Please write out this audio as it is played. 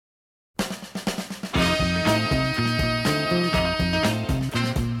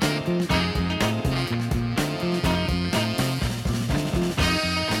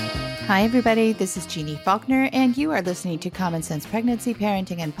Hi, everybody. This is Jeannie Faulkner, and you are listening to Common Sense Pregnancy,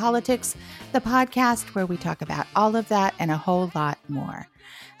 Parenting, and Politics, the podcast where we talk about all of that and a whole lot more.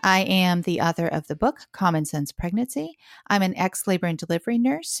 I am the author of the book, Common Sense Pregnancy. I'm an ex-labor and delivery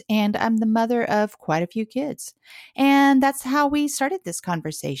nurse, and I'm the mother of quite a few kids. And that's how we started this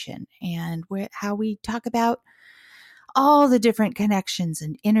conversation, and how we talk about all the different connections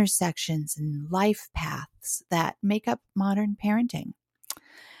and intersections and life paths that make up modern parenting.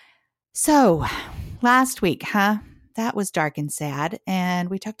 So, last week, that was dark and sad, and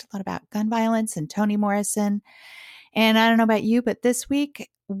we talked a lot about gun violence and Toni Morrison. And I don't know about you, but this week,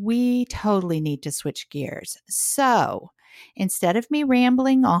 we totally need to switch gears. So, instead of me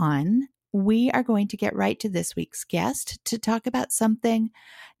rambling on, we are going to get right to this week's guest to talk about something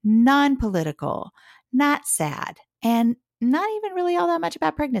non-political, not sad, and not even really all that much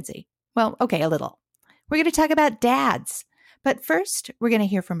about pregnancy. Well, okay, a little. We're going to talk about dads. But first, we're going to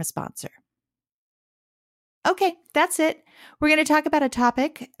hear from a sponsor. Okay, that's it. We're going to talk about a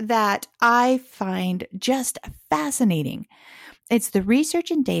topic that I find just fascinating. It's the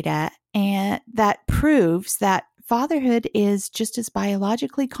research and data that proves that fatherhood is just as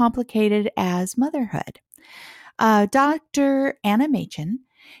biologically complicated as motherhood. Dr. Anna Machin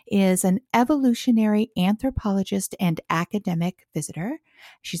is an evolutionary anthropologist and academic visitor.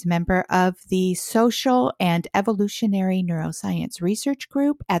 She's a member of the Social and Evolutionary Neuroscience Research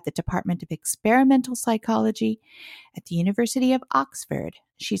Group at the Department of Experimental Psychology at the University of Oxford.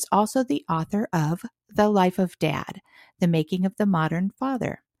 She's also the author of The Life of Dad, The Making of the Modern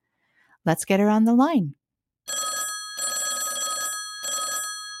Father. Let's get her on the line.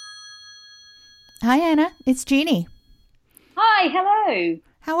 Hi, Anna. It's Jeannie. Hi, hello.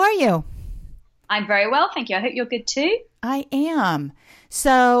 How are you? I'm very well, thank you. I hope you're good too. I am.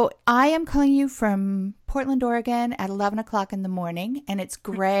 So I am calling you from Portland, Oregon at 11 o'clock in the morning, and it's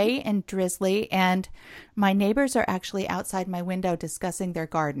gray and drizzly, and my neighbors are actually outside my window discussing their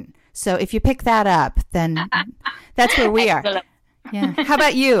garden. So if you pick that up, then that's where we are. Yeah. How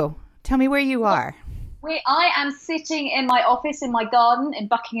about you? Tell me where you are. I am sitting in my office in my garden in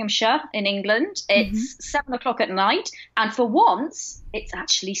Buckinghamshire in England. It's 7 o'clock at night, and for once, it's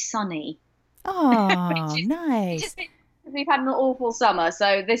actually sunny. Oh, nice. We've had an awful summer,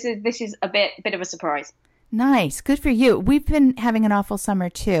 so this is a bit of a surprise. Nice. Good for you. We've been having an awful summer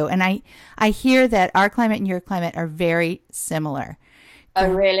too, and I hear that our climate and your climate are very similar. Oh,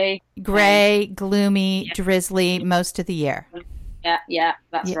 really? Gray, gloomy, drizzly most of the year. Yeah,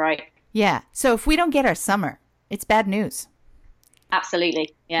 that's right. Yeah. So if we don't get our summer, it's bad news.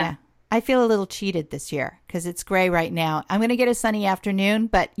 Absolutely. Yeah. I feel a little cheated this year because it's gray right now. I'm going to get a sunny afternoon,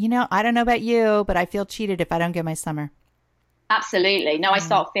 but I don't know about you, but I feel cheated if I don't get my summer. Absolutely. No, I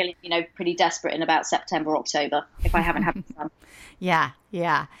start feeling, pretty desperate in about September, October if I haven't had the sun.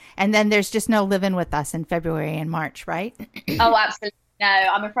 Yeah. And then there's just no living with us in February and March, right? Oh, absolutely. No,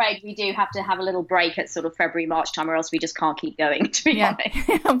 I'm afraid we do have to have a little break at sort of February, March time, or else we just can't keep going, to be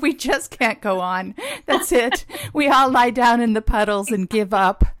honest. We just can't go on. That's it. We all lie down in the puddles and give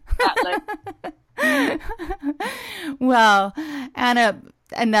up. Exactly. Well, Anna,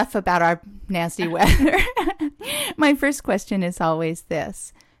 enough about our nasty weather. My first question is always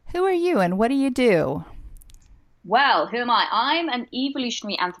this. Who are you and what do you do? Well, who am I? I'm an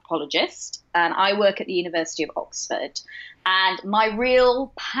evolutionary anthropologist, and I work at the University of Oxford. And my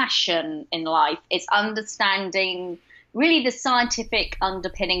real passion in life is understanding really the scientific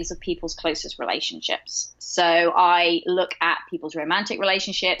underpinnings of people's closest relationships. So I look at people's romantic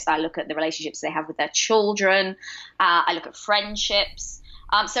relationships. I look at the relationships they have with their children. I look at friendships.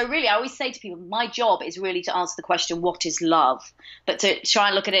 So really, I always say to people, my job is really to answer the question, what is love? But to try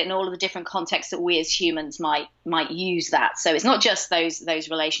and look at it in all of the different contexts that we as humans might use that. So it's not just those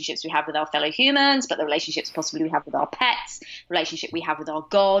relationships we have with our fellow humans, but the relationships possibly we have with our pets, the relationship we have with our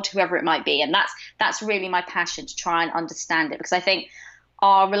God, whoever it might be. And that's really my passion, to try and understand it. Because I think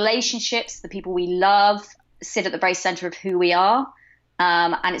our relationships, the people we love, sit at the very center of who we are.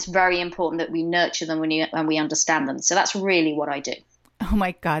 And it's very important that we nurture them when we understand them. So that's really what I do. Oh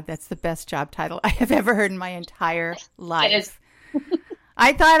my God, that's the best job title I have ever heard in my entire life. It is.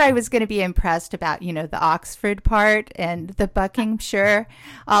 I thought I was going to be impressed about, the Oxford part and the Buckinghamshire,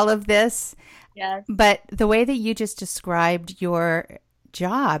 all of this. Yes. But the way that you just described your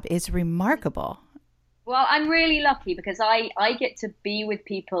job is remarkable. Well, I'm really lucky because I get to be with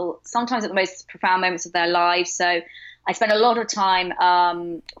people sometimes at the most profound moments of their lives. So I spend a lot of time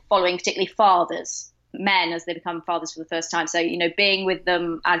following particularly fathers, men as they become fathers for the first time. So, being with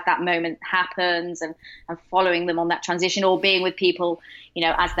them as that moment happens and following them on that transition, or being with people,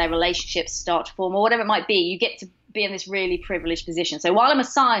 as their relationships start to form or whatever it might be, you get to be in this really privileged position. So while I'm a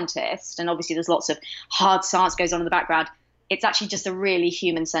scientist, and obviously there's lots of hard science goes on in the background, it's actually just a really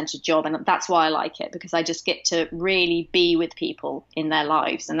human-centered job, and that's why I like it, because I just get to really be with people in their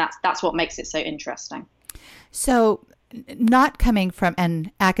lives, and that's what makes it so interesting. So, not coming from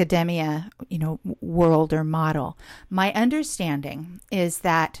an academia, world or model, my understanding is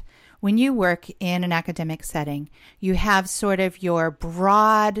that when you work in an academic setting, you have sort of your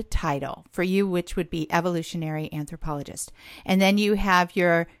broad title for you, which would be evolutionary anthropologist, and then you have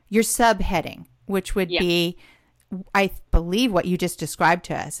your subheading, which would be, I believe, what you just described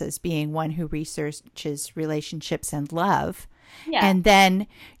to us as being one who researches relationships and love. Yeah. And then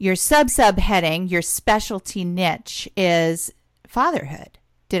your subheading, your specialty niche is fatherhood.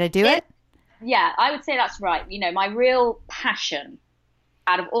 Did I do it? Yeah, I would say that's right. My real passion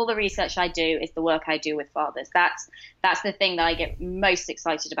out of all the research I do is the work I do with fathers. That's the thing that I get most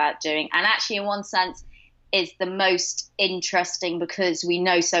excited about doing. And actually, in one sense, is the most interesting, because we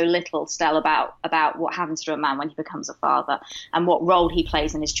know so little still about what happens to a man when he becomes a father and what role he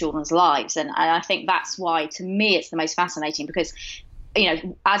plays in his children's lives. And I think that's why, to me, it's the most fascinating, because,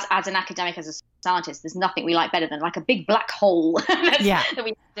 as an academic, as a scientist, there's nothing we like better than like a big black hole that we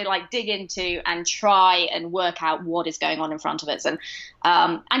have to like dig into and try and work out what is going on in front of us. And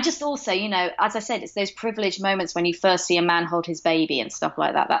just also, as I said, it's those privileged moments when you first see a man hold his baby and stuff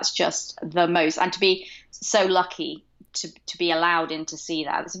like that. That's just the most, and to be so lucky to be allowed in to see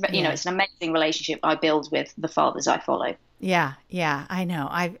that. It's, it's an amazing relationship I build with the fathers I follow. Yeah, I know.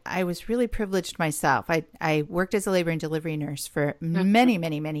 I was really privileged myself. I worked as a labor and delivery nurse for many,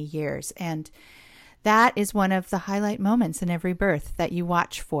 many, many years. And that is one of the highlight moments in every birth that you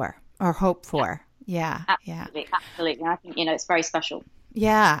watch for or hope for. Yeah. Absolutely. I think, it's very special.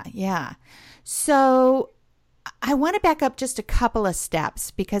 Yeah. So I want to back up just a couple of steps,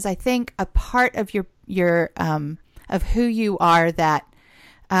 because I think a part of your of who you are that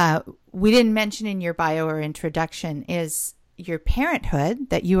we didn't mention in your bio or introduction is your parenthood,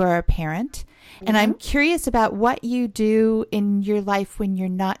 that you are a parent. Mm-hmm. And I'm curious about what you do in your life when you're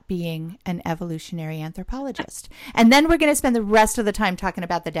not being an evolutionary anthropologist. And then we're going to spend the rest of the time talking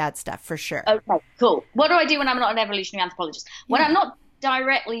about the dad stuff for sure. Okay, cool. What do I do when I'm not an evolutionary anthropologist? When I'm not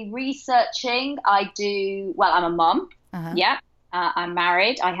directly researching, I'm a mum. Uh-huh. Yeah. I'm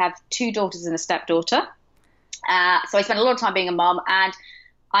married. I have 2 daughters and a stepdaughter. So I spend a lot of time being a mum, and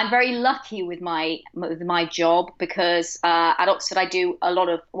I'm very lucky with my job, because at Oxford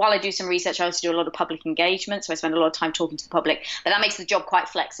while I do some research, I also do a lot of public engagement. So I spend a lot of time talking to the public, but that makes the job quite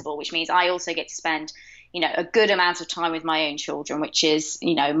flexible, which means I also get to spend, a good amount of time with my own children, which is,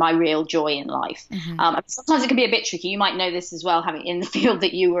 my real joy in life. Mm-hmm. Sometimes it can be a bit tricky. You might know this as well, having in the field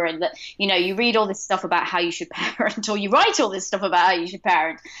that you were in, that, you read all this stuff about how you should parent, or you write all this stuff about how you should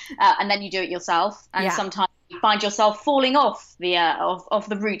parent, and then you do it yourself. And sometimes you find yourself falling off the off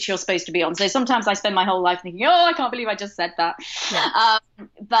the route you're supposed to be on. So sometimes I spend my whole life thinking, oh, I can't believe I just said that. Yeah.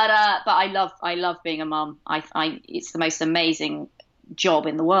 But I love being a mum. It's the most amazing job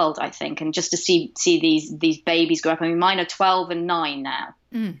in the world, I think. And just to see these babies grow up. I mean, mine are 12 and 9 now.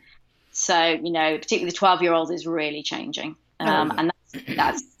 Mm. So, particularly the 12-year-old is really changing. And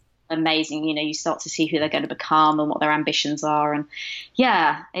that's amazing. You start to see who they're going to become and what their ambitions are. And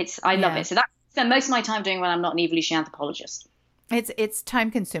I love it. So I spend most of my time doing when I'm not an evolutionary anthropologist. It's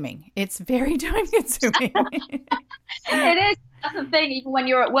time consuming. It's very time consuming. It is. That's the thing. Even when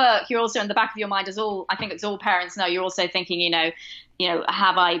you're at work, you're also in the back of your mind, I think it's all parents know, you're also thinking,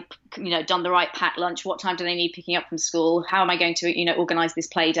 have I, done the right packed lunch? What time do they need picking up from school? How am I going to, organize this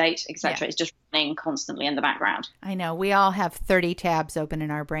play date, etc.? Yeah. It's just running constantly in the background. I know. We all have 30 tabs open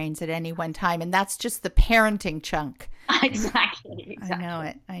in our brains at any one time, and that's just the parenting chunk. Exactly.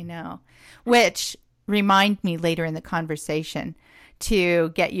 I know. Which remind me later in the conversation to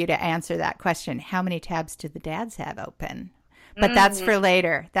get you to answer that question. How many tabs do the dads have open? But that's for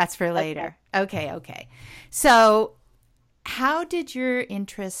later. Okay. So how did your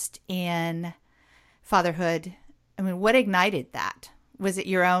interest in fatherhood, what ignited that? Was it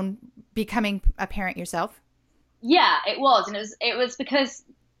your own becoming a parent yourself? Yeah, it was. And it was because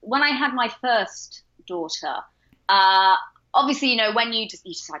when I had my first daughter, obviously, when you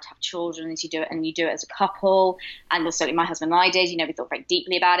decide to have children, and you do it as a couple, and also my husband and I did, we thought very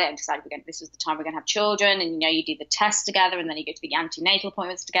deeply about it and decided this was the time we're going to have children. And, you do the test together, and then you go to the antenatal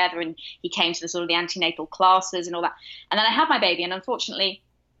appointments together, and he came to the sort of the antenatal classes and all that. And then I had my baby, and unfortunately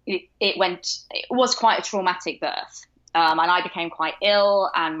it was quite a traumatic birth. And I became quite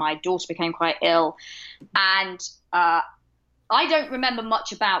ill, and my daughter became quite ill. And, I don't remember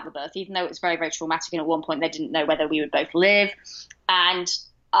much about the birth, even though it was very, very traumatic. And at one point, they didn't know whether we would both live, and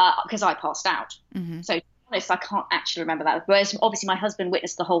because I passed out. Mm-hmm. So honest, I can't actually remember that. Whereas obviously my husband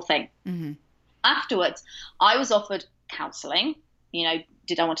witnessed the whole thing. Mm-hmm. Afterwards, I was offered counselling.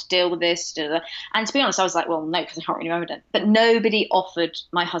 Did I want to deal with this? And to be honest, I was like, well, no, because I can't really remember it. But nobody offered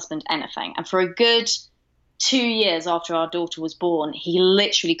my husband anything. And for a good 2 years after our daughter was born, he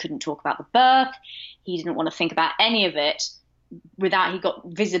literally couldn't talk about the birth. He didn't want to think about any of it he got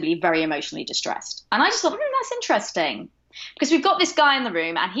visibly very emotionally distressed. And I just thought, that's interesting. Because we've got this guy in the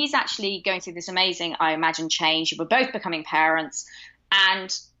room and he's actually going through this amazing, I imagine, change. We're both becoming parents.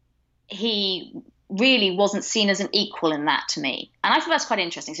 And he really wasn't seen as an equal in that to me. And I thought that's quite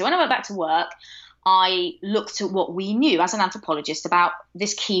interesting. So when I went back to work, I looked at what we knew as an anthropologist about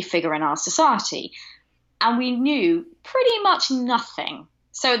this key figure in our society. And we knew pretty much nothing.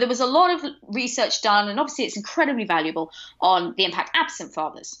 So there was a lot of research done, and obviously it's incredibly valuable on the impact absent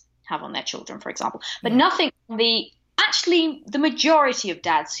fathers have on their children, for example. But nothing on the majority of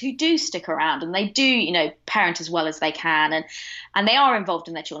dads who do stick around and they do, parent as well as they can, and they are involved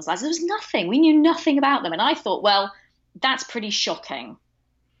in their children's lives. There was nothing. We knew nothing about them. And I thought, well, that's pretty shocking.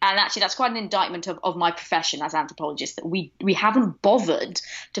 And actually, that's quite an indictment of my profession as anthropologists, that we haven't bothered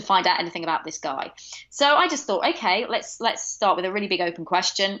to find out anything about this guy. So I just thought, okay, let's start with a really big open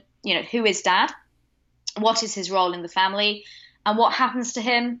question. Who is dad? What is his role in the family? And what happens to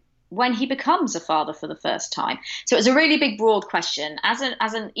him when he becomes a father for the first time? So it's a really big, broad question. As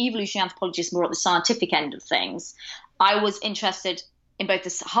an evolutionary anthropologist, more at the scientific end of things, I was interested in both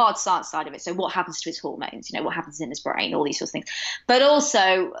the hard science side of it. So what happens to his hormones, what happens in his brain, all these sorts of things, but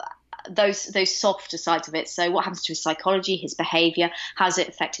also those softer sides of it. So what happens to his psychology, his behavior, how does it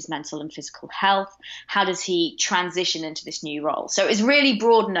affect his mental and physical health? How does he transition into this new role? So it's really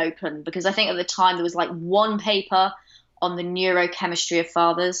broad and open, because I think at the time there was like one paper on the neurochemistry of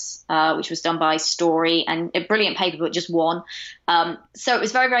fathers, which was done by Story, and a brilliant paper, but just one. So it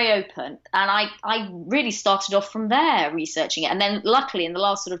was very, very open. And I really started off from there researching it. And then luckily in the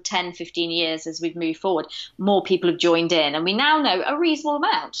last sort of 10, 15 years, as we've moved forward, more people have joined in. And we now know a reasonable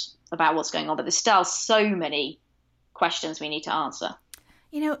amount about what's going on. But there's still so many questions we need to answer.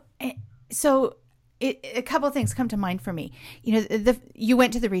 So a couple of things come to mind for me. You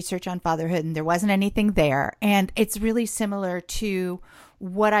went to the research on fatherhood and there wasn't anything there. And it's really similar to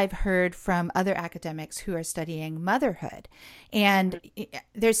what I've heard from other academics who are studying motherhood. And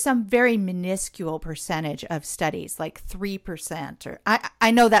there's some very minuscule percentage of studies, like 3%, or I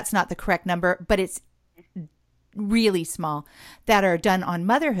know that's not the correct number, but it's really small, that are done on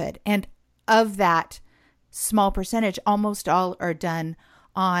motherhood. And of that small percentage, almost all are done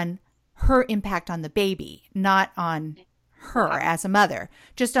on her impact on the baby, not on her as a mother,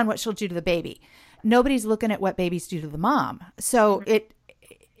 just on what she'll do to the baby. Nobody's looking at what babies do to the mom. So it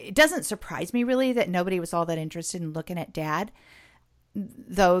doesn't surprise me really that nobody was all that interested in looking at dad,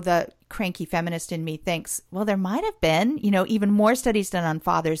 though the cranky feminist in me thinks, well, there might have been, even more studies done on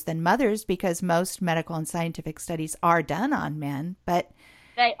fathers than mothers, because most medical and scientific studies are done on men, but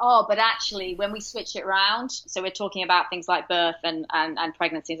they are, but actually, when we switch it around, so we're talking about things like birth and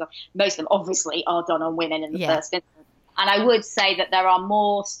pregnancy, most of them obviously are done on women in the first instance. And I would say that there are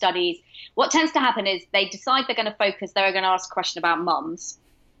more studies. What tends to happen is they decide they're going to ask a question about mums.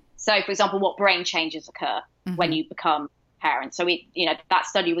 So, for example, what brain changes occur when you become parents. So, that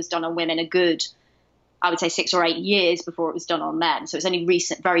study was done on women a good, I would say, 6 or 8 years before it was done on men. So it's only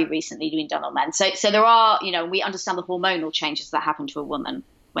very recently been done on men. So there are, we understand the hormonal changes that happen to a woman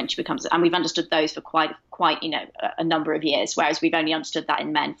when she becomes, and we've understood those for quite a number of years, whereas we've only understood that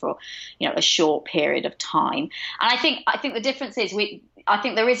in men for, a short period of time. And I think the difference is I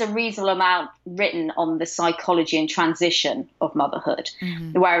think there is a reasonable amount written on the psychology and transition of motherhood,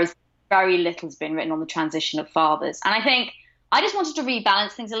 whereas very little has been written on the transition of fathers. And I think I just wanted to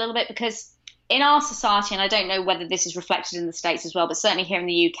rebalance things a little bit, because in our society, and I don't know whether this is reflected in the States as well, but certainly here in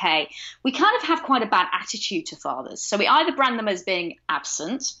the UK, we kind of have quite a bad attitude to fathers. So we either brand them as being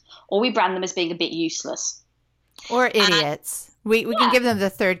absent, or we brand them as being a bit useless. Or idiots. We can give them the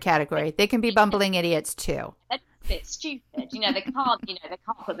third category. They can be bumbling idiots too. They're a bit stupid. They can't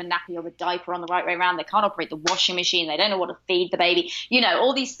put the nappy or the diaper on the right way around. They can't operate the washing machine. They don't know what to feed the baby.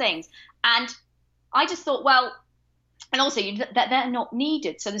 All these things. And I just thought, well, and also that they're not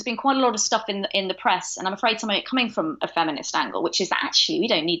needed. So there's been quite a lot of stuff in the press, and I'm afraid some of it coming from a feminist angle, which is that actually we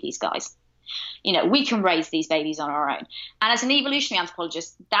don't need these guys. We can raise these babies on our own. And as an evolutionary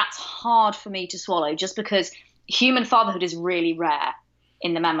anthropologist, that's hard for me to swallow, just because human fatherhood is really rare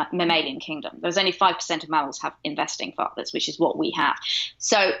in the mammalian kingdom. There's only 5% of mammals have investing fathers, which is what we have.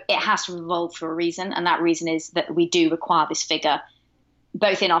 So it has to evolve for a reason, and that reason is that we do require this figure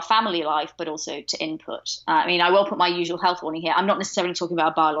both in our family life, but also to input. I mean, I will put my usual health warning here. I'm not necessarily talking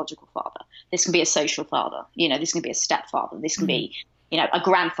about a biological father. This can be a social father. This can be a stepfather. This can be, a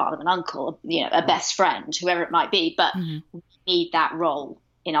grandfather, an uncle, a best friend, whoever it might be. But we need that role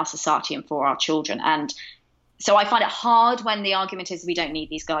in our society and for our children. And so I find it hard when the argument is we don't need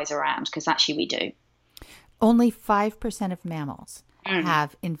these guys around, because actually we do. Only 5% of mammals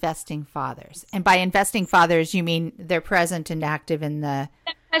have investing fathers. And by investing fathers, you mean they're present and active in the...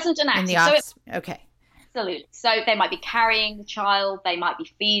 They're present and active. Okay. Absolutely. So they might be carrying the child. They might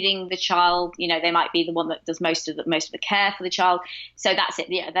be feeding the child. They might be the one that does most of the care for the child. So that's it.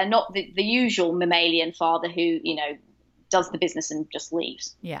 Yeah, they're not the usual mammalian father who, does the business and just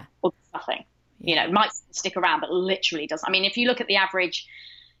leaves. Yeah. Or nothing. Yeah. Might stick around, but literally doesn't. I mean, if you look at the average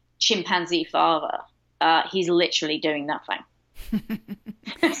chimpanzee father, he's literally doing nothing.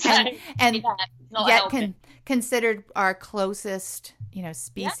 and yet considered our closest,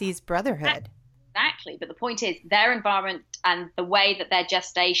 species brotherhood. Exactly. But the point is their environment and the way that their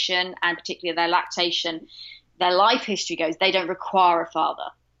gestation and particularly their lactation, their life history goes, they don't require a father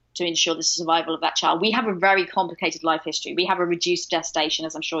to ensure the survival of that child. We have a very complicated life history. We have a reduced gestation,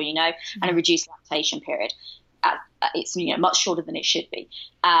 as I'm sure you know, and a reduced lactation period. It's much shorter than it should be.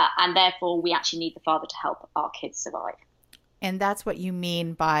 And therefore, we actually need the father to help our kids survive. And that's what you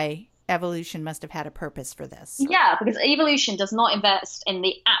mean by evolution must have had a purpose for this. Yeah, because evolution does not invest in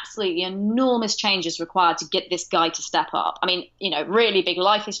the absolutely enormous changes required to get this guy to step up. I mean, really big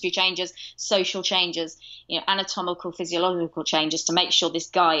life history changes, social changes, anatomical, physiological changes to make sure this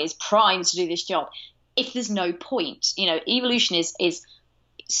guy is primed to do this job. If there's no point, evolution is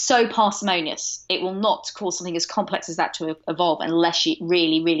so parsimonious. It will not cause something as complex as that to evolve unless it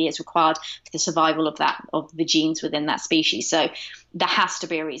really, really is required for the survival of the genes within that species. So there has to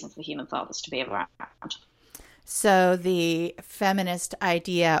be a reason for human fathers to be around. So the feminist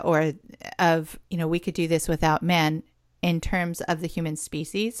idea of we could do this without men in terms of the human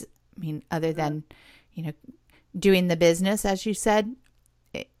species, I mean, other than, doing the business, as you said,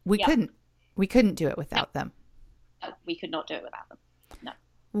 we couldn't do it without them. No, we could not do it without them. No.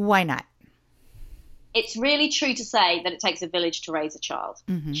 Why not? It's really true to say that it takes a village to raise a child.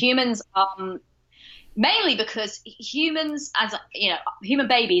 Mm-hmm. Humans, mainly because humans, human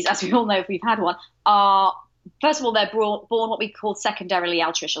babies, as we all know if we've had one, are, first of all, they're born what we call secondarily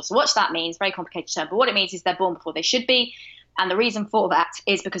altricial. So what that means, very complicated term, but what it means is they're born before they should be. And the reason for that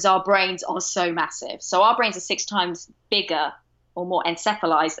is because our brains are so massive. So our brains are 6 times bigger or more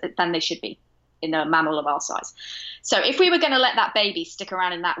encephalized than they should be in a mammal of our size. So if we were going to let that baby stick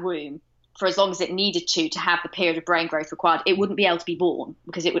around in that womb for as long as it needed to have the period of brain growth required, it wouldn't be able to be born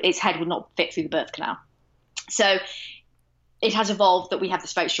because its head would not fit through the birth canal. So it has evolved that we have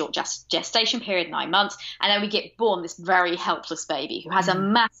this very short gestation period, 9 months, and then we get born this very helpless baby who has a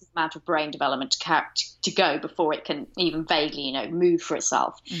massive amount of brain development to go before it can even vaguely, move for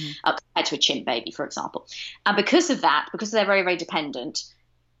itself, compared to a chimp baby, for example. And because of that, because they're very, very dependent,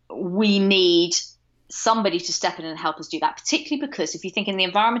 we need somebody to step in and help us do that, particularly because if you think in the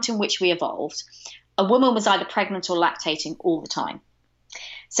environment in which we evolved, a woman was either pregnant or lactating all the time.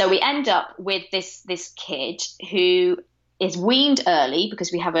 So we end up with this kid who is weaned early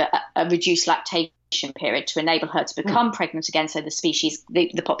because we have a reduced lactation period to enable her to become pregnant again so the species,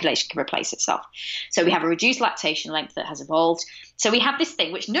 the population can replace itself. So we have a reduced lactation length that has evolved. So we have this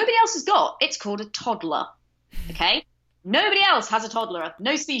thing which nobody else has got. It's called a toddler, okay? Nobody else has a toddler,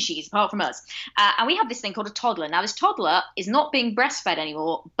 no species apart from us. And we have this thing called a toddler. Now, this toddler is not being breastfed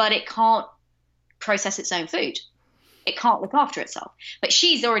anymore, but it can't process its own food. It can't look after itself. But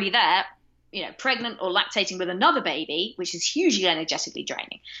she's already there, pregnant or lactating with another baby, which is hugely energetically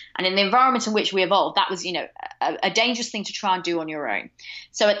draining. And in the environment in which we evolved, that was, a dangerous thing to try and do on your own.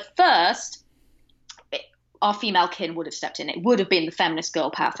 So at first, our female kin would have stepped in. It would have been the feminist girl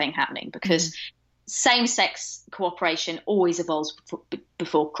power thing happening because same-sex cooperation always evolves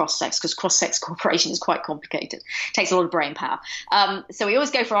before cross-sex because cross-sex cooperation is quite complicated. It takes a lot of brain power. So we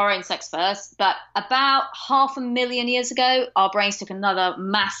always go for our own sex first. But about 500,000 years ago, our brains took another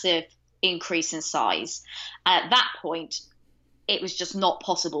massive increase in size. And at that point, it was just not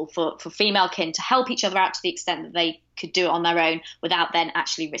possible for female kin to help each other out to the extent that they could do it on their own without then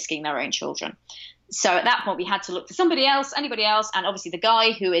actually risking their own children. So at that point, we had to look for somebody else, anybody else, and obviously the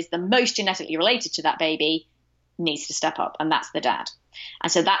guy who is the most genetically related to that baby needs to step up, and that's the dad. And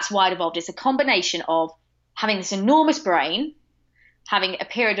so that's why it evolved. It's a combination of having this enormous brain, having a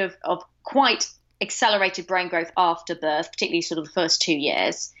period of quite accelerated brain growth after birth, particularly sort of the first 2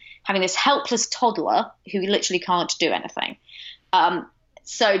 years, having this helpless toddler who literally can't do anything.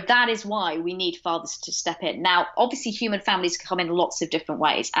 So that is why we need fathers to step in. Now, obviously, human families come in lots of different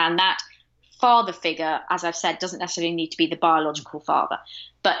ways, and that father figure, as I've said, doesn't necessarily need to be the biological father,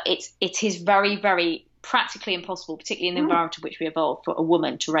 but it is very, very practically impossible, particularly in the environment in which we evolved, for a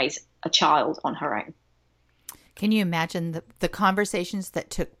woman to raise a child on her own. Can you imagine the conversations that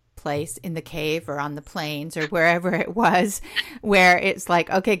took place in the cave or on the plains or wherever it was, where it's like,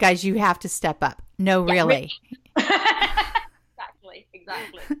 okay, guys, you have to step up. No, Yeah, really.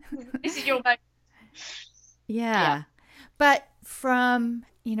 Exactly. This is your moment. Yeah. But from,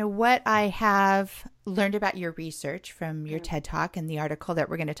 what I have learned about your research from your TED Talk and the article that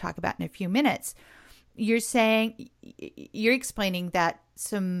we're going to talk about in a few minutes, you're explaining that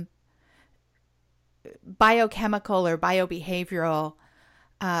some biochemical or biobehavioral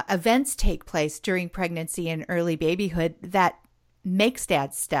events take place during pregnancy and early babyhood that makes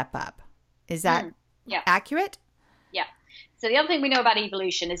dads step up. Is that accurate? Yeah. So the other thing we know about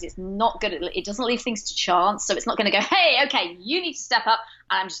evolution is it's not good it doesn't leave things to chance. So it's not going to go, hey, okay, you need to step up,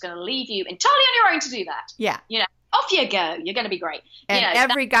 and I'm just going to leave you entirely on your own to do that. Yeah. Off you go. You're going to be great. And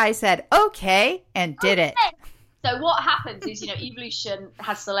every guy said, okay, and did it. So what happens is, evolution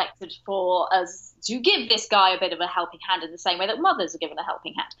has selected for us to give this guy a bit of a helping hand in the same way that mothers are given a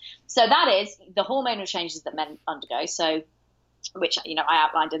helping hand. So that is the hormonal changes that men undergo. So, which, I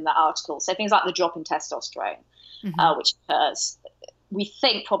outlined in that article. So things like the drop in testosterone, which occurs, we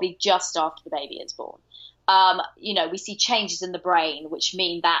think, probably just after the baby is born. We see changes in the brain, which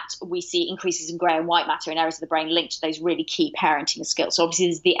mean that we see increases in grey and white matter in areas of the brain linked to those really key parenting skills. So obviously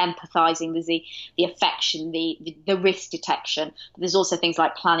there's the empathizing, there's the affection, the risk detection. But there's also things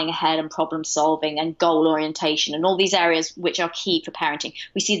like planning ahead and problem solving and goal orientation and all these areas which are key for parenting.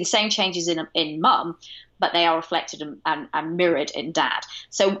 We see the same changes in mum, but they are reflected and mirrored in dad.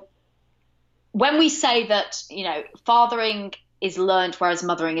 So when we say that, fathering is learned, whereas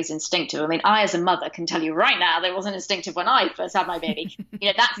mothering is instinctive. I mean, I, as a mother, can tell you right now that it wasn't instinctive when I first had my baby.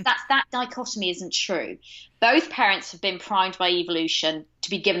 That dichotomy isn't true. Both parents have been primed by evolution to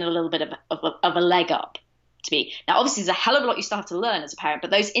be given a little bit of a leg up. Now, obviously, there's a hell of a lot you still have to learn as a parent,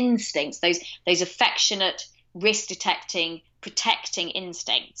 but those instincts, those affectionate, risk detecting, protecting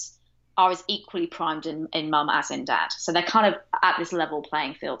instincts, are as equally primed in mum as in dad. So they're kind of at this level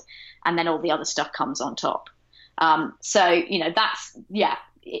playing field, and then all the other stuff comes on top.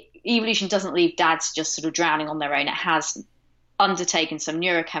 Evolution doesn't leave dads just sort of drowning on their own. It has undertaken some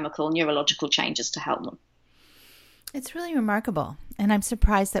neurological changes to help them. It's really remarkable. And I'm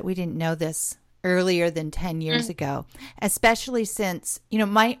surprised that we didn't know this earlier than 10 years ago, especially since,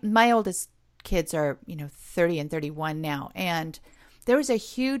 my oldest kids are, 30 and 31 now. And there was a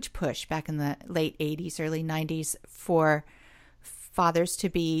huge push back in the late 80s, early 90s for fathers to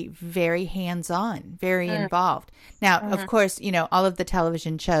be very hands-on, very involved. Now, of course, all of the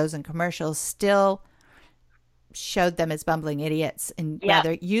television shows and commercials still showed them as bumbling idiots and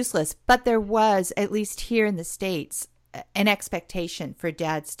rather useless. But there was, at least here in the States, an expectation for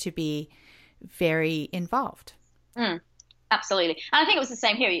dads to be very involved. Absolutely. And I think it was the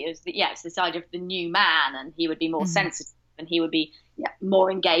same here. It's the side of the new man, and he would be more sensitive, and he would be more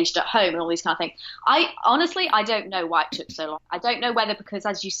engaged at home and all these kind of things. I don't know why it took so long. I don't know whether because,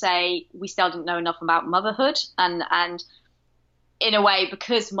 as you say, we still didn't know enough about motherhood, and in a way,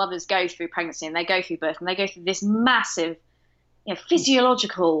 because mothers go through pregnancy and they go through birth and they go through this massive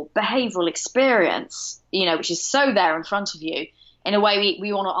physiological, behavioral experience, which is so there in front of you. In a way,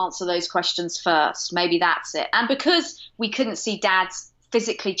 we want to answer those questions first. Maybe that's it. And because we couldn't see dads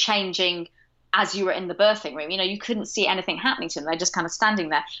physically changing as you were in the birthing room, you couldn't see anything happening to them. They're just kind of standing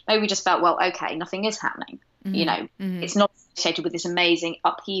there. Maybe we just felt, well, okay, nothing is happening. It's not associated with this amazing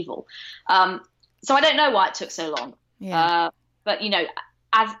upheaval. So I don't know why it took so long. Yeah. But,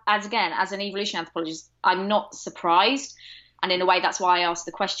 as an evolution anthropologist, I'm not surprised. And in a way, that's why I asked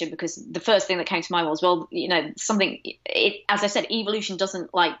the question, because the first thing that came to mind was, well, as I said, evolution doesn't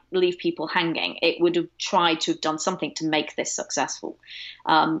leave people hanging. It would have tried to have done something to make this successful.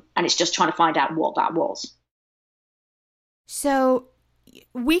 And it's just trying to find out what that was. So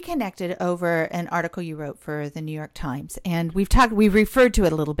we connected over an article you wrote for the New York Times, and we referred to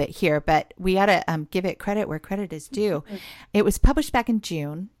it a little bit here, but we ought to give it credit where credit is due. It was published back in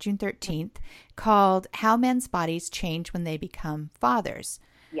June 13th, called How Men's Bodies Change When They Become Fathers.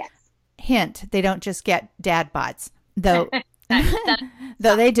 Yes. Hint, they don't just get dad bods, though,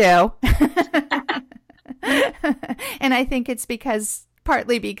 though they do. And I think it's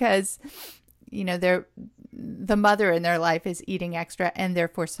partly because, they're the mother in their life is eating extra, and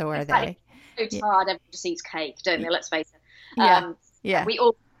therefore so are they. So tired, everyone just eats cake, don't they? Let's face it. Yeah. We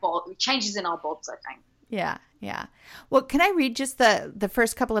all changes in our bods, I think. Yeah. Yeah. Well, can I read just the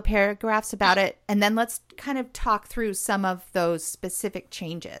first couple of paragraphs about it, and then let's kind of talk through some of those specific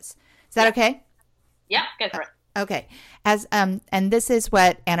changes. Is that okay? Yeah, go for it. Okay. And this is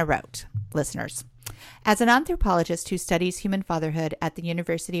what Anna wrote, listeners. As an anthropologist who studies human fatherhood at the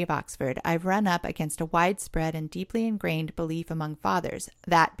University of Oxford, I've run up against a widespread and deeply ingrained belief among fathers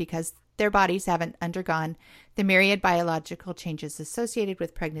that because their bodies haven't undergone the myriad biological changes associated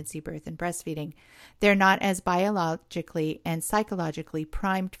with pregnancy, birth, and breastfeeding, they're not as biologically and psychologically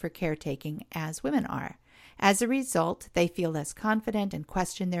primed for caretaking as women are. As a result, they feel less confident and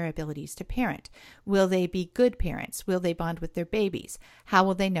question their abilities to parent. Will they be good parents? Will they bond with their babies? How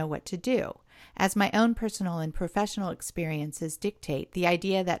will they know what to do? As my own personal and professional experiences dictate, the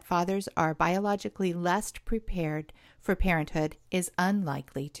idea that fathers are biologically less prepared for parenthood is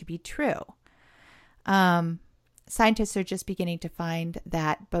unlikely to be true. Scientists are just beginning to find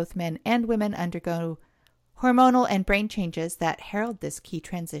that both men and women undergo hormonal and brain changes that herald this key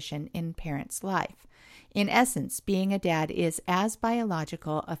transition in parents' life. In essence, being a dad is as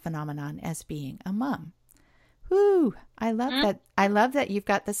biological a phenomenon as being a mom. Whoo! I love that. I love that you've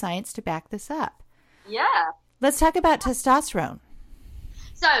got the science to back this up. Yeah. Let's talk about testosterone.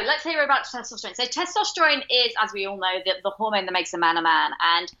 So let's hear about testosterone. So testosterone is, as we all know, the hormone that makes a man a man.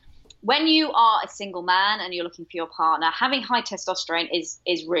 And when you are a single man and you're looking for your partner, having high testosterone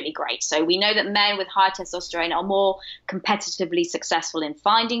is really great. So we know that men with high testosterone are more competitively successful in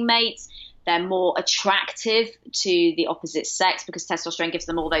finding mates. They're more attractive to the opposite sex because testosterone gives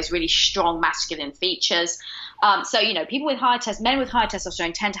them all those really strong masculine features. So, people with men with high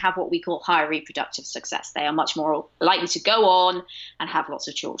testosterone tend to have what we call higher reproductive success. They are much more likely to go on and have lots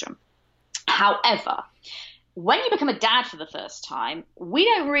of children. However, when you become a dad for the first time, we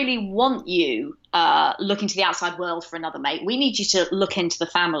don't really want you looking to the outside world for another mate. We need you to look into the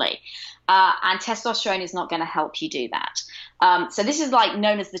family. And testosterone is not going to help you do that. So this is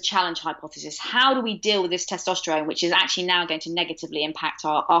known as the challenge hypothesis. How do we deal with this testosterone, which is actually now going to negatively impact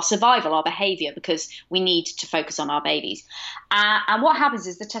our survival, our behavior, because we need to focus on our babies? And what happens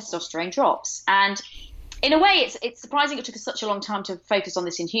is the testosterone drops. And in a way, it's surprising it took us such a long time to focus on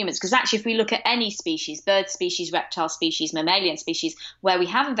this in humans, because actually if we look at any species, bird species, reptile species, mammalian species, where we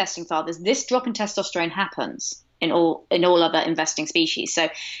have investing fathers, this drop in testosterone happens in all other investing species. So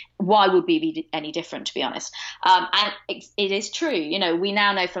why would we be any different, to be honest? And it is true. We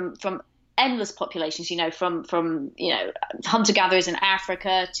now know from endless populations, from hunter-gatherers in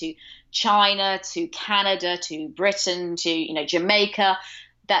Africa to China to Canada to Britain to, Jamaica,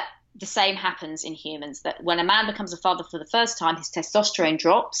 that the same happens in humans, that when a man becomes a father for the first time, his testosterone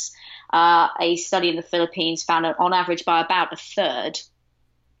drops. A study in the Philippines found on average by about a third,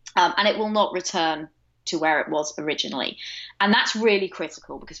 and it will not return to where it was originally. And that's really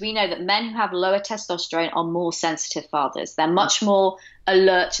critical because we know that men who have lower testosterone are more sensitive fathers. They're much more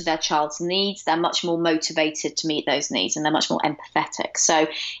alert to their child's needs. They're much more motivated to meet those needs, and they're much more empathetic. So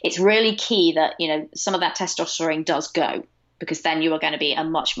it's really key that, some of that testosterone does go, because then you are going to be a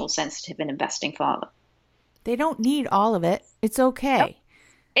much more sensitive and investing father. They don't need all of it. It's okay. Nope.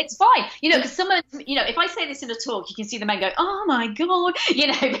 It's fine. Because someone, if I say this in a talk, you can see the men go, oh my God,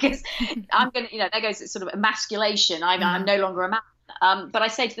 because I'm going to, there goes sort of emasculation. I'm no longer a man. But I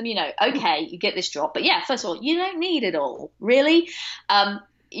say to them, okay, you get this drop. But yeah, first of all, you don't need it all, really. And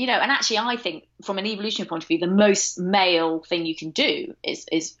actually I think from an evolutionary point of view, the most male thing you can do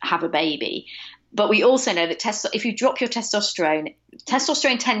is have a baby. But we also know that if you drop your testosterone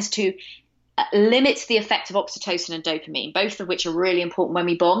tends to limit the effect of oxytocin and dopamine, both of which are really important when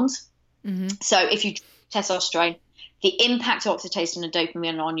we bond. Mm-hmm. So if you drop testosterone, the impact of oxytocin and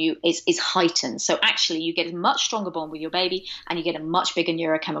dopamine on you is heightened. So actually you get a much stronger bond with your baby, and you get a much bigger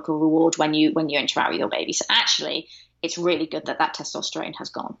neurochemical reward when you interact with your baby. So actually it's really good that testosterone has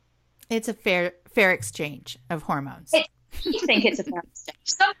gone. It's a fair exchange of hormones. You think it's a fair exchange.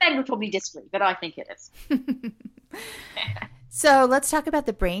 Some men would probably disagree, but I think it is. So let's talk about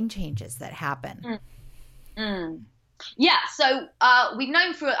the brain changes that happen. Yeah, so we've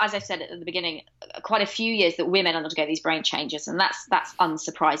known for, as I said at the beginning, quite a few years that women undergo these brain changes, and that's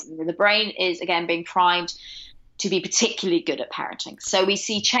unsurprising. The brain is, again, being primed to be particularly good at parenting. So we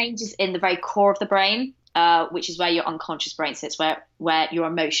see changes in the very core of the brain, which is where your unconscious brain sits, where your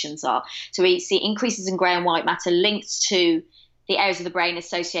emotions are. So we see increases in grey and white matter linked to the areas of the brain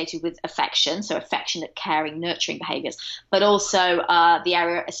associated with affection, so affectionate, caring, nurturing behaviours, but also the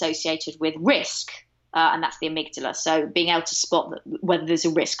area associated with risk, and that's the amygdala. So being able to spot whether there's a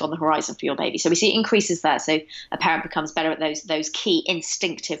risk on the horizon for your baby. So we see increases there. So a parent becomes better at those key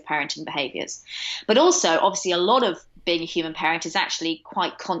instinctive parenting behaviours. But also, obviously, a lot of being a human parent is actually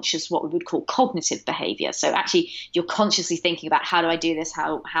quite conscious, what we would call cognitive behavior. So actually you're consciously thinking about, how do I do this?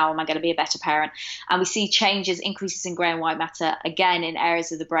 How am I going to be a better parent? And we see increases in grey and white matter, again, in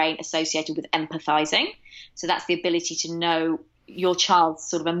areas of the brain associated with empathizing. So that's the ability to know your child's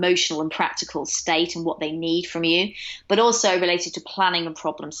sort of emotional and practical state and what they need from you, but also related to planning and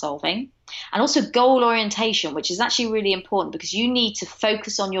problem solving, and also goal orientation, which is actually really important because you need to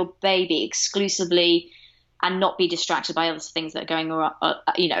focus on your baby exclusively and not be distracted by other things that are going on,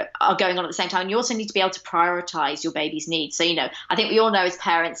 are going on at the same time. And you also need to be able to prioritize your baby's needs. So, I think we all know as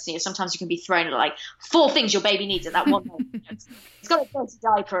parents, sometimes you can be thrown at like 4 things your baby needs at that one moment. It's got a dirty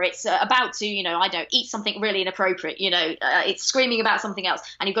diaper. It's about to, eat something really inappropriate. It's screaming about something else.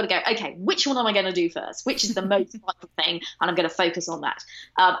 And you've got to go, okay, which one am I going to do first? Which is the most vital thing? And I'm going to focus on that.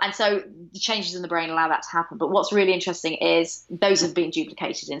 And so the changes in the brain allow that to happen. But what's really interesting is those have been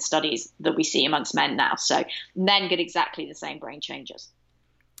duplicated in studies that we see amongst men now. So men get exactly the same brain changes.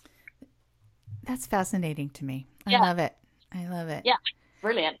 That's fascinating to me. I love it. Yeah,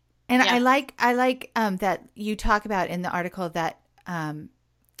 brilliant. And I like that you talk about in the article that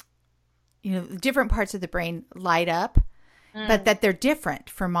different parts of the brain light up, but that they're different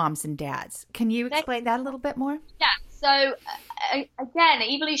for moms and dads. Can you explain that a little bit more? Yeah. So again,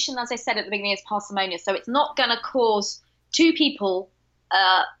 evolution, as I said at the beginning, is parsimonious. So it's not going to cause 2 people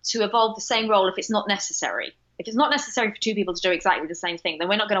to evolve the same role if it's not necessary. If it's not necessary for 2 people to do exactly the same thing, then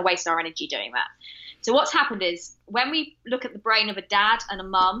we're not going to waste our energy doing that. So what's happened is when we look at the brain of a dad and a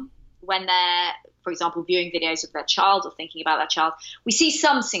mum, when they're, for example, viewing videos of their child or thinking about their child, we see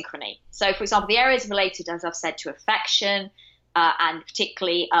some synchrony. So, for example, the areas related, as I've said, to affection and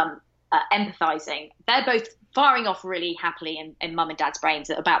particularly empathizing, they're both firing off really happily in mum and dad's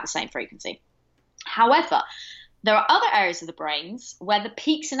brains at about the same frequency. However, there are other areas of the brains where the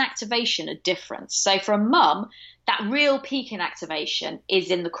peaks in activation are different. So for a mum, that real peak in activation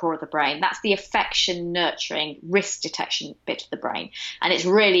is in the core of the brain. That's the affection, nurturing, risk detection bit of the brain. And it's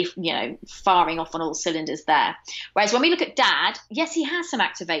really, firing off on all cylinders there. Whereas when we look at dad, yes, he has some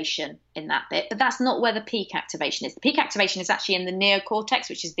activation in that bit, but that's not where the peak activation is. The peak activation is actually in the neocortex,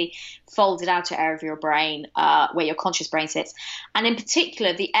 which is the folded outer area of your brain where your conscious brain sits. And in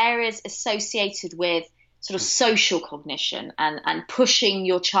particular, the areas associated with sort of social cognition and pushing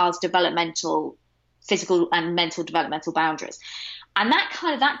your child's physical and mental developmental boundaries. And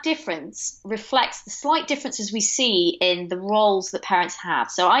that difference reflects the slight differences we see in the roles that parents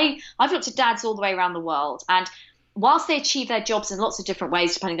have. So I've looked at dads all the way around the world, and whilst they achieve their jobs in lots of different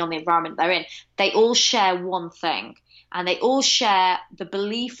ways, depending on the environment they're in, they all share one thing, and they all share the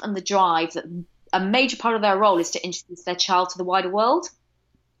belief and the drive that a major part of their role is to introduce their child to the wider world.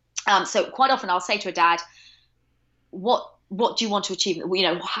 So quite often I'll say to a dad, what do you want to achieve?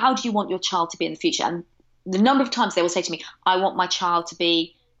 How do you want your child to be in the future? And the number of times they will say to me, I want my child to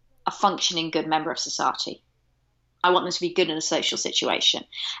be a functioning good member of society. I want them to be good in a social situation.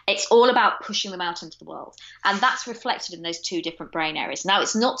 It's all about pushing them out into the world. And that's reflected in those 2 different brain areas. Now,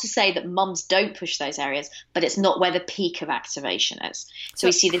 it's not to say that mums don't push those areas, but it's not where the peak of activation is. So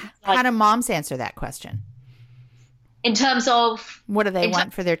we see this. How do moms answer that question? In terms of? What do they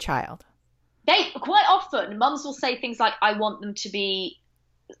want for their child? They quite often, mums will say things like, I want them to be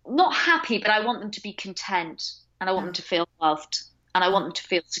not happy, but I want them to be content, and I want them to feel loved, and I want them to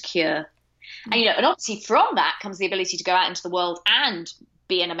feel secure. And, and obviously from that comes the ability to go out into the world and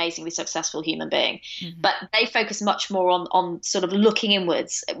be an amazingly successful human being. Mm-hmm. But they focus much more on sort of looking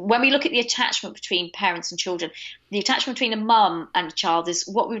inwards. When we look at the attachment between parents and children, the attachment between a mum and a child is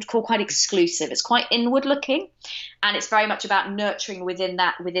what we would call quite exclusive. It's quite inward looking, and it's very much about nurturing within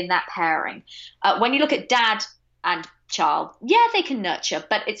that pairing. When you look at dad and child, yeah, they can nurture,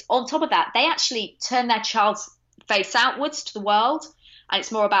 but it's on top of that, they actually turn their child's face outwards to the world. And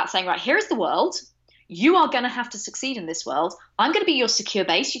it's more about saying, right, here's the world. You are going to have to succeed in this world. I'm going to be your secure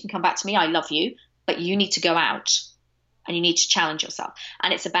base. You can come back to me. I love you. But you need to go out and you need to challenge yourself.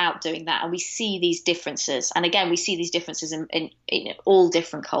 And it's about doing that. And we see these differences. And again, we see these differences in all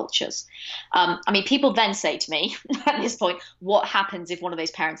different cultures. People then say to me at this point, what happens if one of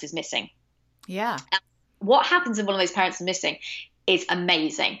those parents is missing? Yeah. What happens if one of those parents is missing is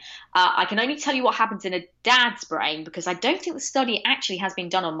amazing. I can only tell you what happens in a dad's brain because I don't think the study actually has been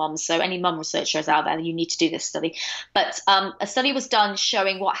done on mums. So any mum researchers out there, you need to do this study. But a study was done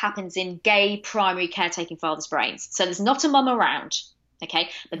showing what happens in gay primary caretaking fathers' brains. So there's not a mum around, okay?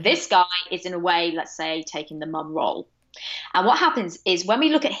 But this guy is in a way, let's say, taking the mum role. And what happens is when we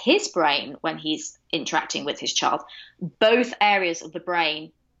look at his brain when he's interacting with his child, both areas of the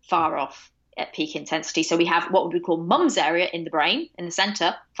brain fire off at peak intensity. So we have what we call mum's area in the brain, in the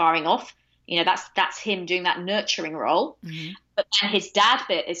center, firing off, that's him doing that nurturing role. Mm-hmm. But then his dad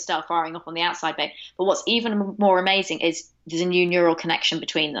bit is still firing off on the outside bit. But what's even more amazing is there's a new neural connection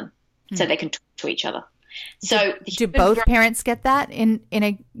between them, so they can talk to each other. So do both parents get that in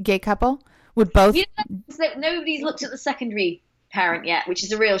a gay couple? Would both? Nobody's looked at the secondary parent yet, which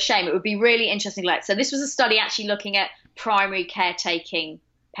is a real shame. It would be really interesting. So this was a study actually looking at primary caretaking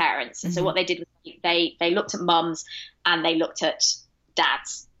parents. And so what they did was they looked at mums and they looked at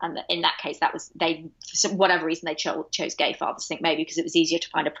dads. And in that case, that was for whatever reason, they chose gay fathers. I think maybe because it was easier to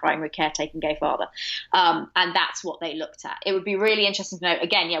find a primary caretaking gay father. And that's what they looked at. It would be really interesting to know,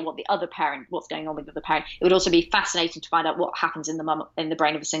 again, what's going on with the other parent. It would also be fascinating to find out what happens in the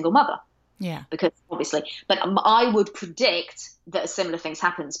brain of a single mother. Yeah. Because obviously, but I would predict that a similar things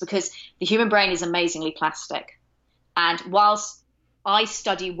happens because the human brain is amazingly plastic. And whilst I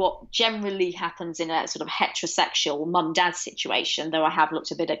study what generally happens in a sort of heterosexual mum-dad situation, though I have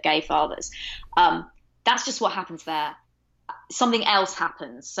looked a bit at gay fathers. That's just what happens there. Something else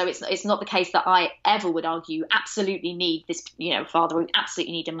happens. So it's not the case that I ever would argue absolutely need this, father, or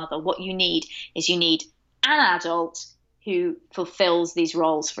absolutely need a mother. What you need is an adult who fulfills these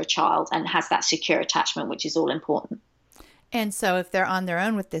roles for a child and has that secure attachment, which is all important. And so if they're on their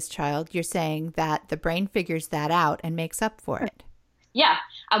own with this child, you're saying that the brain figures that out and makes up for it. Yeah.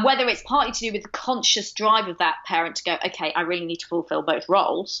 And whether it's partly to do with the conscious drive of that parent to go, okay, I really need to fulfill both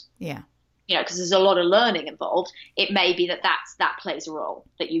roles. Yeah. Because there's a lot of learning involved. It may be that plays a role,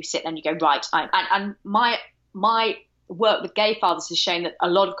 that you sit and you go, right. And my work with gay fathers has shown that a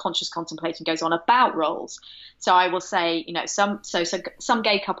lot of conscious contemplating goes on about roles. So I will say, some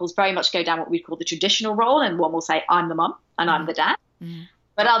gay couples very much go down what we call the traditional role. And one will say, I'm the mum and I'm the dad. Mm.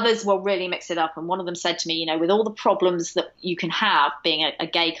 But others will really mix it up. And one of them said to me, with all the problems that you can have being a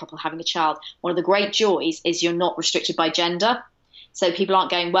gay couple having a child, one of the great joys is you're not restricted by gender. So people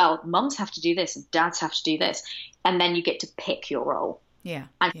aren't going, well, mums have to do this and dads have to do this. And then you get to pick your role. Yeah.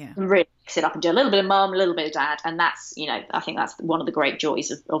 And you can really mix it up and do a little bit of mum, a little bit of dad. And that's, I think that's one of the great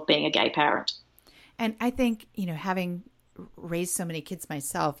joys of being a gay parent. And I think, having raised so many kids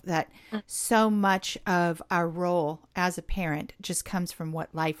myself, that so much of our role as a parent just comes from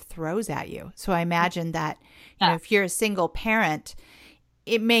what life throws at you. So I imagine that, if you're a single parent,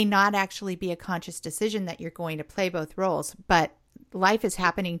 it may not actually be a conscious decision that you're going to play both roles, but life is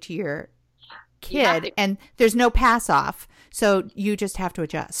happening to your kid and there's no pass off. So you just have to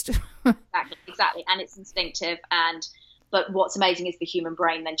adjust. Exactly. And it's instinctive. But what's amazing is the human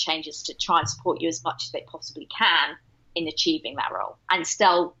brain then changes to try and support you as much as it possibly can in achieving that role, and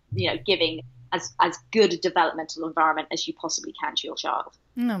still, giving as good a developmental environment as you possibly can to your child.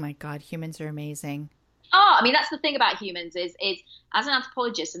 Oh my God, humans are amazing. That's the thing about humans is as an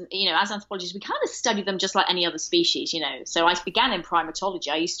anthropologist, and as anthropologists, we kind of study them just like any other species, So I began in primatology.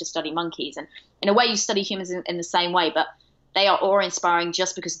 I used to study monkeys, and in a way, you study humans in the same way, but they are awe-inspiring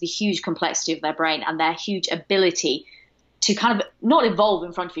just because of the huge complexity of their brain and their huge ability to kind of not evolve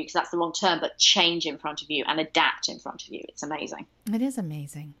in front of you, because that's the wrong term, but change in front of you and adapt in front of you. It's amazing. It is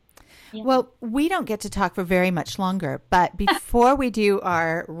amazing. Yeah. Well, we don't get to talk for very much longer, but before we do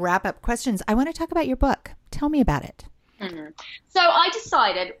our wrap-up questions, I want to talk about your book. Tell me about it. Mm-hmm. So I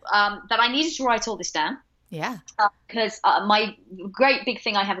decided that I needed to write all this down. Yeah. Because my great big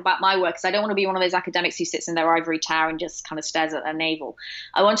thing I have about my work is I don't want to be one of those academics who sits in their ivory tower and just kind of stares at their navel.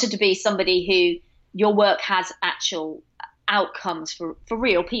 I wanted to be somebody who your work has actual outcomes for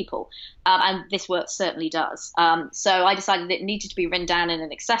real people, and this work certainly does. So I decided it needed to be written down in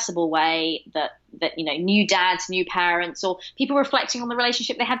an accessible way that new dads, new parents, or people reflecting on the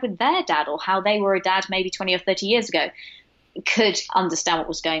relationship they had with their dad, or how they were a dad maybe 20 or 30 years ago, could understand what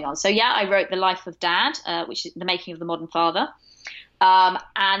was going on. So I wrote The Life of Dad, which is the making of the modern father.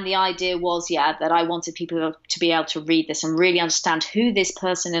 And the idea was, that I wanted people to be able to read this and really understand who this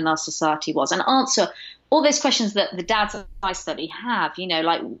person in our society was, and answer all those questions that the dads I study have,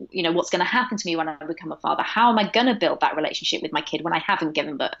 what's going to happen to me when I become a father? How am I going to build that relationship with my kid when I haven't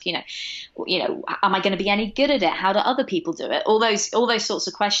given birth? Am I going to be any good at it? How do other people do it? All those sorts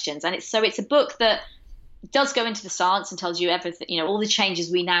of questions. And it's a book that does go into the science and tells you everything, all the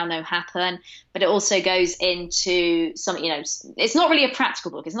changes we now know happen, but it also goes into some, it's not really a practical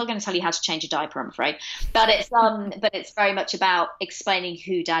book. It's not going to tell you how to change a diaper, I'm afraid, but it's very much about explaining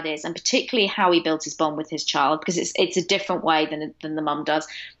who dad is, and particularly how he builds his bond with his child, because it's a different way than the mum does,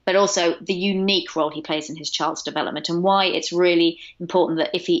 but also the unique role he plays in his child's development, and why it's really important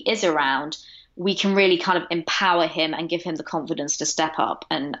that if he is around, we can really kind of empower him and give him the confidence to step up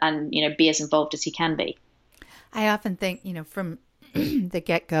and be as involved as he can be. I often think, from the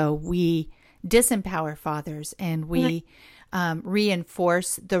get-go, we disempower fathers, and we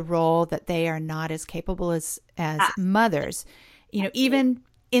reinforce the role that they are not as capable as mothers. You know, even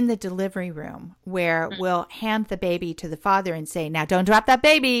in the delivery room where we'll hand the baby to the father and say, now don't drop that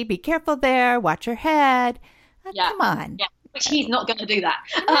baby. Be careful there. Watch your head. Come on. Yeah. Which he's not going to do that.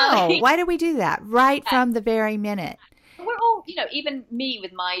 No. Why do we do that right from the very minute? We're all, you know, even me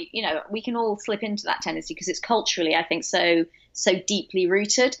with my, you know, we can all slip into that tendency because it's culturally, I think, so deeply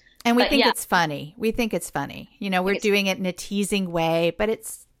rooted. And we think it's funny. We think it's funny. You know, we're doing it in a teasing way, but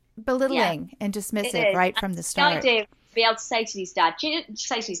it's belittling and dismissive right from the start. The idea to be able to say to these dads, do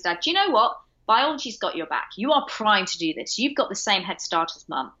you know what? Biology's got your back. You are primed to do this. You've got the same head start as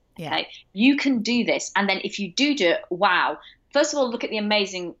mum. Okay, Yeah. You can do this. And then if you do it, wow. First of all, look at the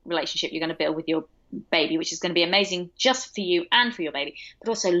amazing relationship you're going to build with your baby, which is going to be amazing just for you and for your baby. But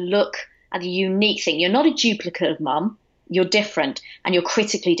also look at the unique thing. You're not a duplicate of mum. You're different, and you're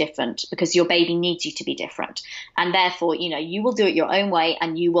critically different because your baby needs you to be different. And therefore, you know, you will do it your own way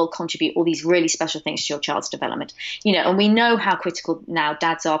and you will contribute all these really special things to your child's development. You know, and we know how critical now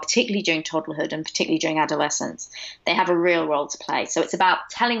dads are, particularly during toddlerhood and particularly during adolescence. They have a real role to play. So it's about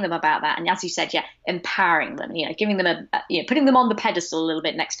telling them about that. And as you said, empowering them, you know, giving them putting them on the pedestal a little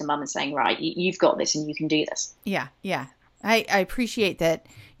bit next to mum and saying, right, you've got this and you can do this. Yeah. Yeah. I appreciate that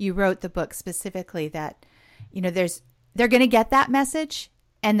you wrote the book specifically that, you know, they're going to get that message,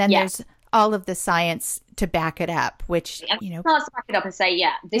 and then there's all of the science to back it up, which, you know. Let's back it up and say,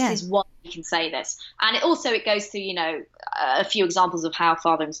 this is why we can say this. And it goes through, you know, a few examples of how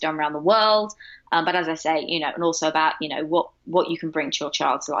fathering's done around the world. But as I say, you know, and also about, you know, what you can bring to your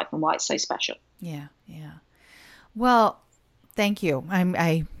child's life and why it's so special. Yeah. Yeah. Well, thank you.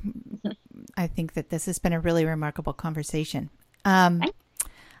 I think that this has been a really remarkable conversation. I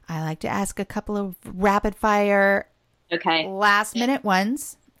like to ask a couple of rapid fire last minute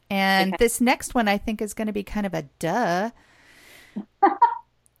ones. And this next one I think is going to be kind of a duh.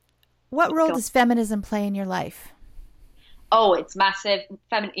 What role does feminism play in your life? Oh, it's massive.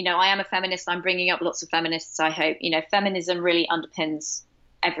 You know, I am a feminist. I'm bringing up lots of feminists, I hope. You know, feminism really underpins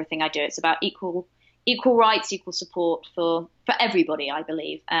everything I do. It's about equal rights, equal support for everybody, I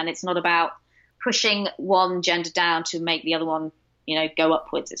believe. And it's not about pushing one gender down to make the other one, you know, go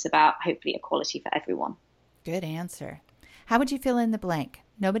upwards. It's about hopefully equality for everyone. Good answer. How would you fill in the blank?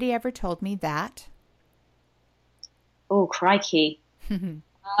 Nobody ever told me that. Oh, crikey.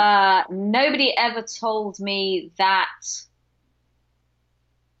 Nobody ever told me that.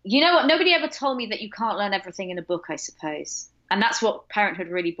 You know what? Nobody ever told me that you can't learn everything in a book, I suppose. And that's what parenthood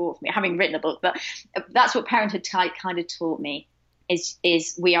really brought for me. Having written a book, but that's what parenthood kind of taught me.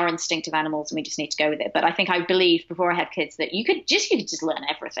 Is we are instinctive animals and we just need to go with it. But I think I believed before I had kids that you could just learn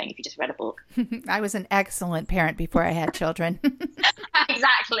everything if you just read a book. I was an excellent parent before I had children.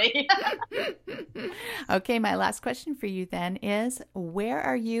 Exactly. Okay, my last question for you then is, where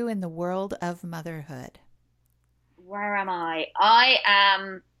are you in the world of motherhood? Where am I?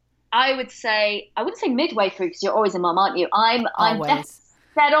 I would say, I wouldn't say midway through because you're always a mum, aren't you? I'm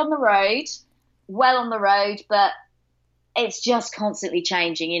dead on the road, well on the road, but it's just constantly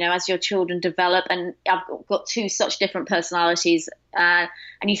changing, you know, as your children develop. And I've got two such different personalities, and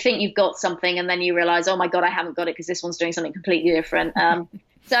you think you've got something and then you realize, oh my God, I haven't got it because this one's doing something completely different.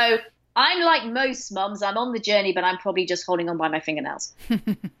 So I'm like most mums. I'm on the journey, but I'm probably just holding on by my fingernails.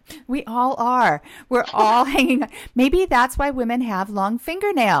 We all are. We're all hanging on. Maybe that's why women have long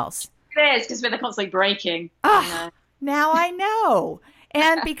fingernails. It is, because they're constantly breaking. Now I know.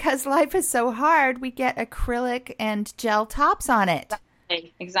 And because life is so hard, we get acrylic and gel tops on it.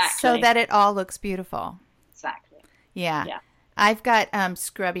 Exactly. So that it all looks beautiful. Exactly. Yeah. I've got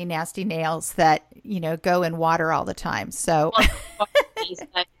scrubby, nasty nails that, you know, go in water all the time. So,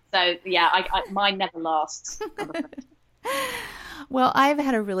 mine never lasts. Well, I've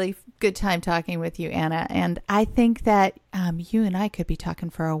had a really good time talking with you, Anna. And I think that you and I could be talking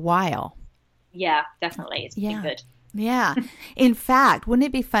for a while. Yeah, definitely. It's been good. Yeah. In fact, wouldn't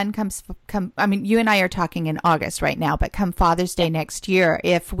it be fun I mean, you and I are talking in August right now, but come Father's Day next year,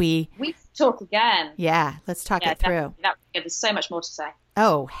 if we talk again. Yeah. Let's talk it through. There's so much more to say.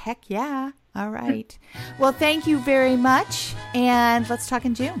 Oh, heck yeah. All right. Well, thank you very much. And let's talk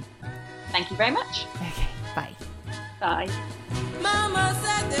in June. Thank you very much. Okay. Bye. Bye. Mama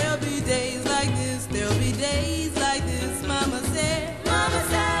said there'll be days like this. There'll be days like this. Mama said. Mama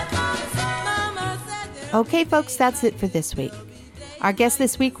said. Mama said. Mama said. Okay, folks, that's it for this week. Our guest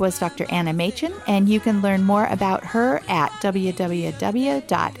this week was Dr. Anna Machen, and you can learn more about her at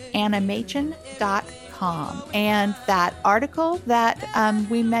www.annamachin.com. gmail.com. And that article that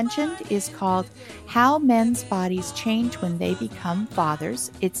we mentioned is called How Men's Bodies Change When They Become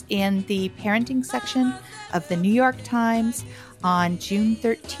Fathers. It's in the parenting section of the New York Times on June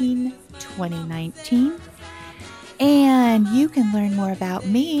 13, 2019. And you can learn more about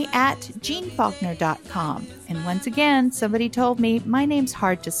me at jeannefaulkner.com. And once again, somebody told me my name's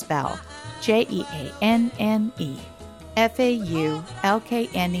hard to spell.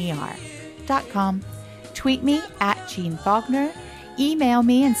 JeanneFaulkner.com. Tweet me at Jeanne Faulkner. Email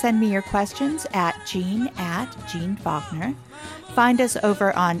me and send me your questions at jeanne@jeannefaulkner. Find us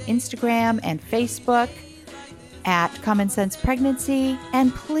over on Instagram and Facebook at Common Sense Pregnancy.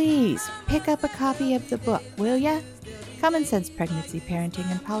 And please pick up a copy of the book, will ya? Common Sense Pregnancy,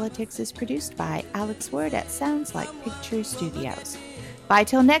 Parenting, and Politics is produced by Alex Ward at Sounds Like Picture Studios. Bye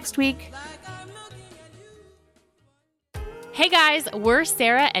till next week. Hey guys, we're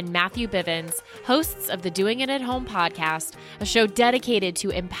Sarah and Matthew Bivens, hosts of the Doing It at Home podcast, a show dedicated to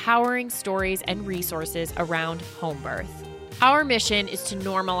empowering stories and resources around home birth. Our mission is to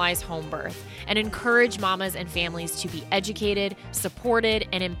normalize home birth and encourage mamas and families to be educated, supported,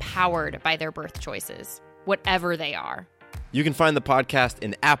 and empowered by their birth choices, whatever they are. You can find the podcast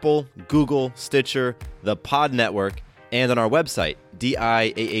in Apple, Google, Stitcher, the Pod Network, and on our website,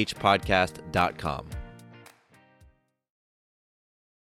 diahpodcast.com.